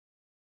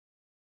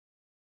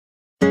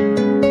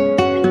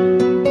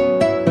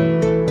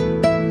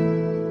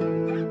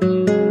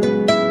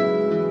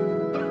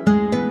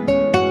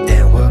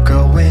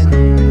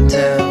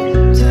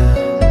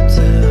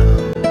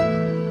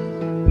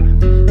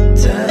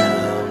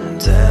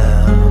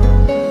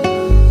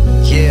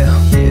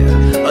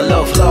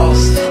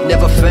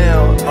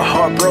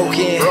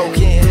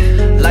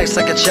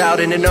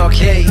child in an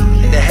arcade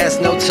that has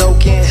no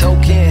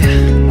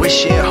token.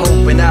 Wishing,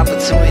 hope, and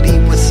opportunity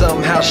would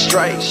somehow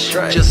strike.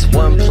 Just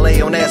one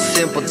play on that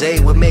simple day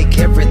would make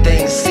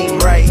everything seem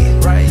right.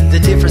 The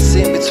difference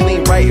in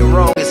between right and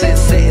wrong is it's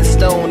set in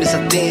stone, it's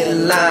a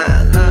thin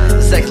line.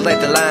 Exactly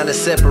like the line that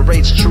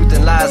separates truth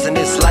and lies in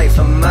this life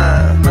of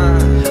mine.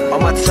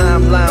 On my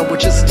timeline, we're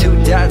just two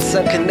dots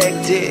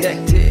unconnected.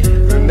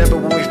 Remember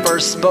when we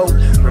first spoke?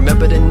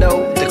 Remember the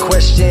note, the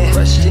question?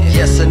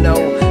 Yes or no?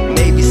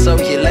 Maybe so.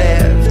 You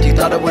laughed, you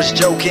thought I was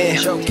joking.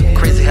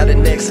 Crazy how the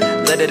next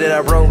letter that I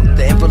wrote,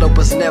 the envelope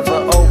was never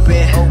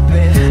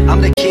open.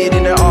 I'm the kid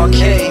in the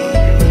arcade,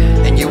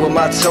 and you were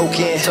my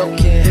token.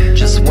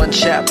 Just one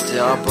chapter,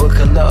 our book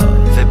of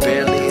love, it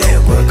barely ends.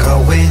 And we're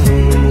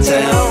going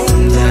down.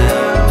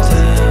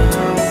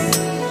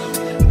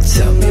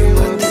 Tell me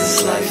what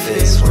this life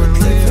is worth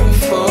living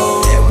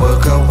for. And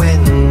we're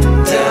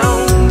going down.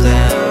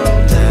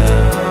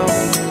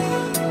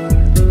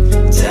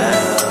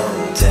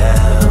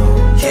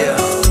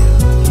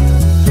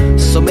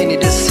 So many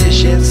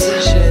decisions,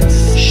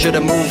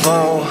 should've moved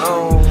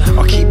on,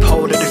 or keep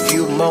hold of the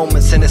few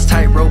moments in this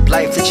tightrope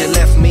life that you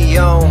left me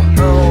on.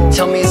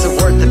 Tell me, is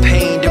it worth the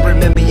pain to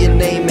remember your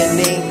name in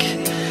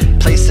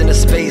ink, placed in a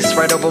space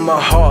right over my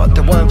heart,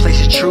 the one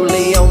place you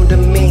truly own to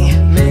me?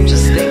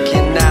 Just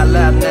thinking out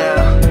loud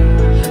now,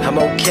 I'm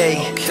okay.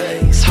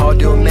 It's hard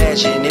to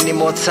imagine any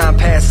more time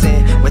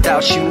passing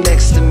without you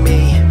next to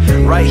me.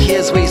 Right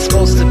here's where you're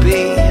supposed to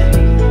be.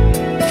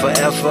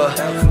 Forever,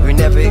 we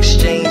never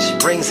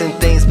exchanged rings and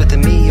things, but to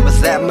me it was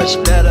that much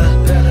better.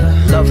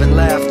 Love and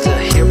laughter,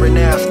 here and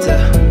after,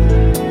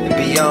 and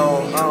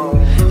beyond.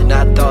 And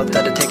I thought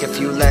that I'd take a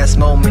few last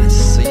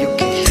moments